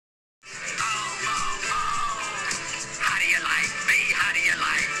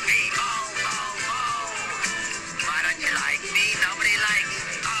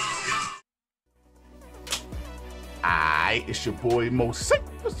Alright, it's your boy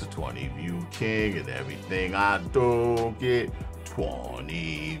Moseefus, the 20 view king, and everything I do get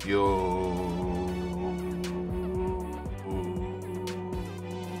 20 views.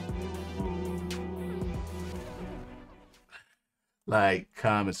 Like,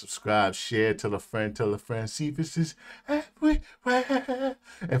 comment, subscribe, share, tell a friend, see if this is everywhere.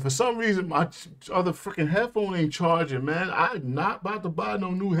 And for some reason, my other freaking headphone ain't charging, man. I'm not about to buy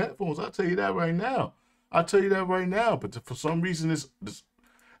no new headphones. I'll tell you that right now. But for some reason,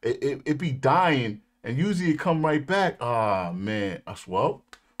 it be dying, and usually it come right back. Ah, man. Well,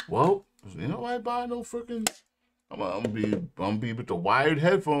 you know, I buy no freaking. I'm gonna be with the wired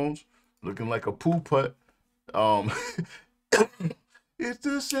headphones, looking like a poo putt. It's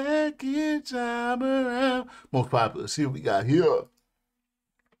the second time around. Most popular. See what we got here.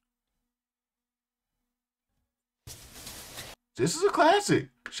 This is a classic.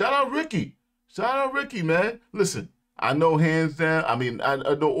 Shout out Ricky. Man. Listen, I know hands down. I mean, I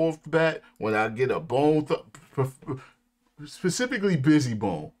know off the bat when I get a bone, specifically Bizzy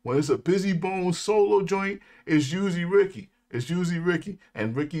Bone. When it's a Bizzy Bone solo joint, it's usually Ricky.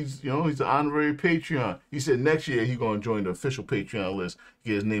 And Ricky's, you know, he's an honorary Patreon. He said next year he's gonna join the official Patreon list.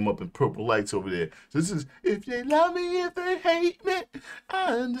 Get his name up in purple lights over there. So this is, if they love me, if they hate me,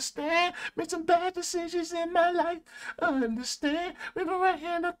 I understand. Made some bad decisions in my life, I understand. With my right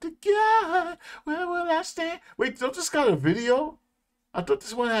hand up to God, where will I stand? Wait, don't this got a video? I thought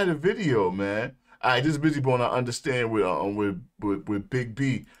this one had a video, man. All right, this is Bizzy Bone. I understand with Big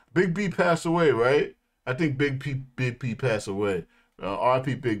B. Big B passed away, right? I think Big P passed away.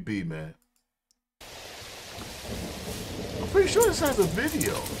 R.I.P. Big B, man. I'm pretty sure this has a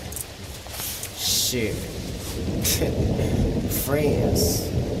video. Shit. Friends.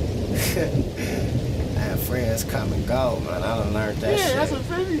 Man, friends come and go, man. I done learned that shit. Yeah, that's a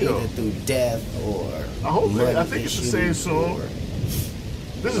video. Either through death or I think it's the same song.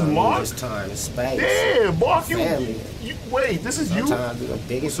 This is Mark. Time, space. Yeah, Mark, you wait. This is sometimes you. The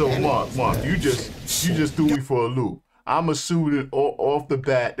biggest so Mark, you just threw me for a loop. I'm assuming off the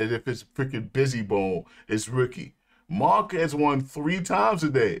bat that if it's freaking Bizzy Bone, it's Ricky. Mark has won 3 times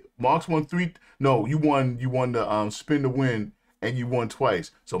today. Mark's won 3. No, you won the spin to win, and you won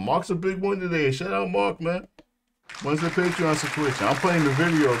twice. So Mark's a big one today. Shout out Mark, man. When's the Patreon situation? I'm playing the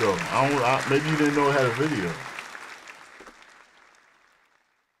video though. Maybe you didn't know it had a video.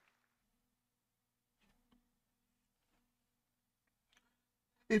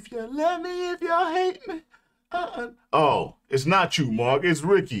 If you love me, if you hate me. Oh, it's not you, Mark. It's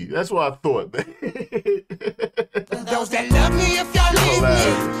Ricky. That's what I thought. Those that love me, if y'all leave me,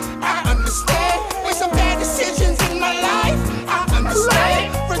 I understand. There's some bad decisions in my life, I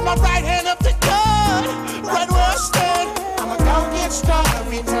understand. Bring my right hand up to God, right where I stand. I'ma go get started,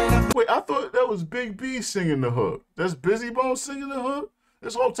 return. Wait, I thought that was Big B singing the hook. That's Bizzy Bone singing the hook?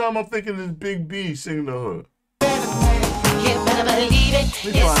 This whole time I'm thinking it's Big B singing the hook. You better believe it.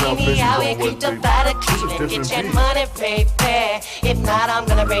 You see me out here creeped up out of Cleveland. Get your money, baby. If not, I'm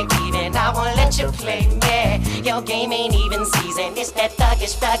gonna break even. I won't let you play me. Your game ain't even seasoned. It's that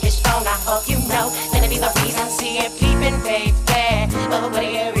thuggish phone. I hope you know. Gonna be the reason. See it peeping, baby. But what are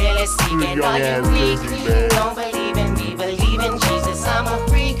you really seeking? Are you weak? Don't believe in me. Believe in Jesus. I'm a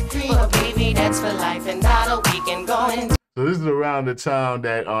freak. But baby, that's for life and not a weekend going. So this is around the time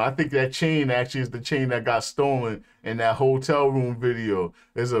that I think that chain actually is the chain that got stolen in that hotel room video.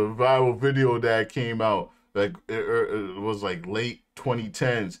 There's a viral video that came out, like it was like late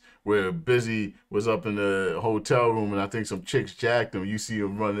 2010s, where Bizzy was up in the hotel room and I think some chicks jacked him. You see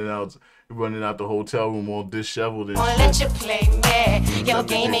him running out the hotel room all disheveled and shit. Let you play me. Your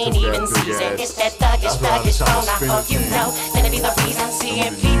game ain't even seasoned. It's that thuggish phone. I hope you know. Gonna be the reason. See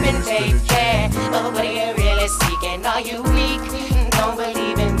it peeping, baby. But what are you really seeking? Are you weak? Don't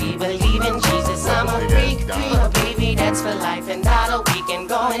believe in me. Believe in Jesus. I'm a freak. But baby, that's for life and not a weekend.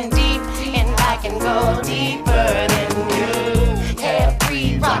 Going deep, and I can go deeper than you. Yeah,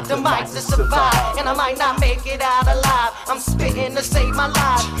 breathe, rock the mic to survive. And I might not make it out alive. I'm spitting to save my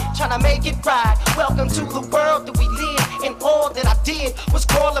life, trying to make it right. Welcome to the world that we live. And all that I did was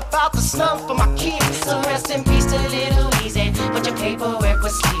crawl about the slum for my kids. So rest in peace to Little Easy. But your paperwork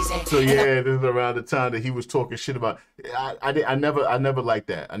was sleazy. So yeah, this is around the time that he was talking shit about. I never liked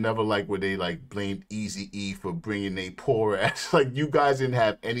that. I never liked where they like blamed Eazy-E for bringing a poor ass. Like, you guys didn't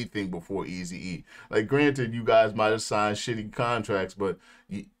have anything before Eazy-E. Like, granted, you guys might have signed shitty contracts, but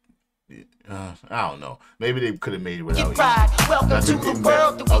I don't know. Maybe they could have made it without Welcome to the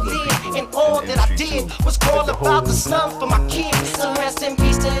world that we live. And all the that I industry, did too. was crawl The about the whole- slum for my kids. So rest in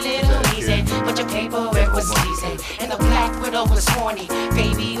peace to little easy. But your paperwork was easy. And the black widow was horny.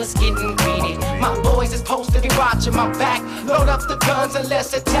 Baby was getting greedy. My boys is supposed to be watching my back. Load up the guns and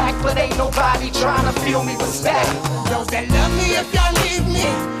let's attack. But ain't nobody trying to feel me with stack. Those that love me, if y'all leave me,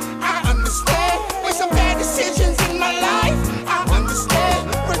 I understand. With some bad decisions in my life, I understand.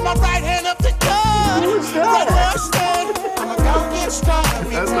 Raise my right hand up to God. Right where I stand. I'ma go get stronger.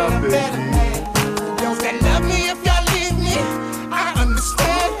 That's not Return a Big better G. man. Those that love me, if y'all leave me, I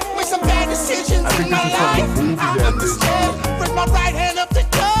understand. With some bad decisions I think in my this is from the life, movie I that understand. Bizzy Bone Raise my right hand up to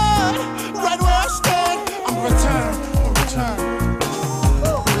God. Right where I stand. I'ma return.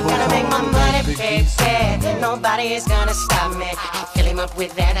 Gotta make my money, baby. Nobody is gonna stop me. Fill him up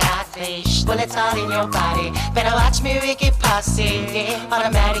with that hot fish. Bullets all in your body. Better watch me, Ricky Posse.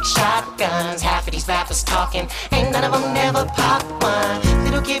 Automatic shotguns. Half of these rappers talking. Ain't none of them never pop one.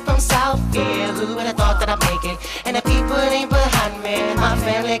 Little kid from Southfield. Who would have thought that I'd make it? And the people ain't behind me. My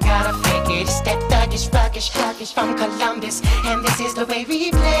family gotta fake it. It's that thuggish, ruckish from Columbus. And this is the way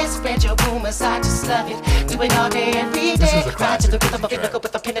we play. Spread your rumors, I just love it. Do it all day, every day. Ride to the rhythm of it,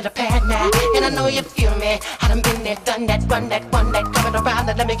 with a pen and a pad now. And I know you feel me. I done been there, done that, run that, coming around.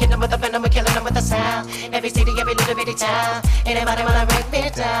 And let me kill them with a venom, we're killing them with a sound. Every city, every little bitty town. Anybody wanna break me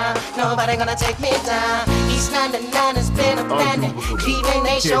down? Nobody gonna take me down. East 99 has been abandoned. Cleveland,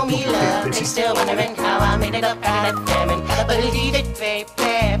 they show me love. They still wondering how I made it up out of that famine. Believe it, baby.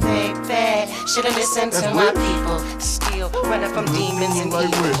 Should've listened to my people. Still running from demons and Like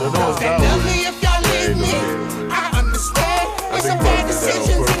evil. Wiz. I know it's That not love Wiz. me, if y'all leave me, I understand. With some bad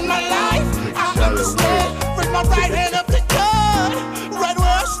decisions in my life, I understand. Bring my right hand up to God, right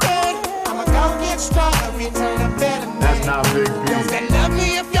where I stand. I'ma go get stronger, return a better man. That's not Big B. Those that love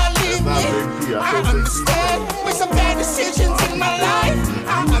me, if y'all leave That's me, not Big B. I I thought Big B understand. said- With some bad decisions in my life,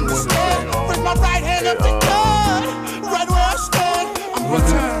 I understand. Bring my right hand up to God, right where I stand. I'm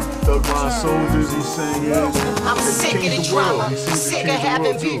return. Thug Line Soldiers, he's saying. I'm sick of the drama, sick of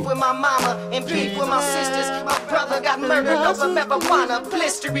having beef with with my mama and beef with my sisters. My brother got murdered over marijuana,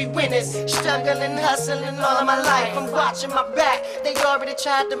 blistery winners. Struggling, hustling all of my life. I'm watching my back. They already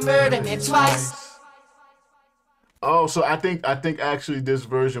tried to murder me twice. Oh, so I think actually this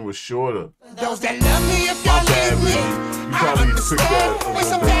version was shorter. Those that love me, if y'all My bad, leave me, Ricky. You I probably picked understand. that With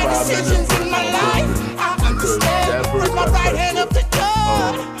some the bad 5 minute decisions in version my on life, purpose, I because understand. that verse With my got right cut hand short. up to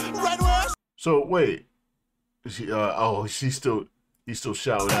God, right where I So wait, he's still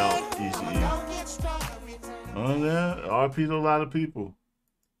shouting out Easy E. get stronger, return. Oh yeah, R.I.P. to a lot of people.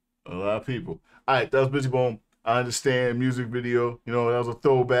 A lot of people. All right, that was Bizzy Bone. I understand music video. You know, that was a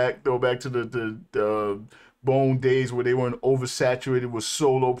throwback to the Bone days where they weren't oversaturated with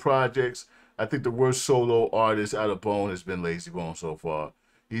solo projects. I think the worst solo artist out of Bone has been Lazy Bone so far.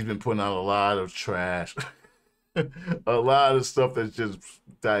 He's been putting out a lot of trash. A lot of stuff that's just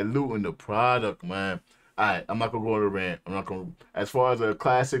diluting the product, man. All right, I'm not gonna go on a rant. I'm not gonna. As far as a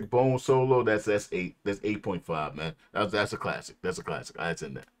classic Bone solo, that's 8. That's 8.5, man. That's a classic. That's a classic. That's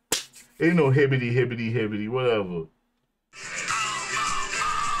in there. Ain't no hibbity, whatever.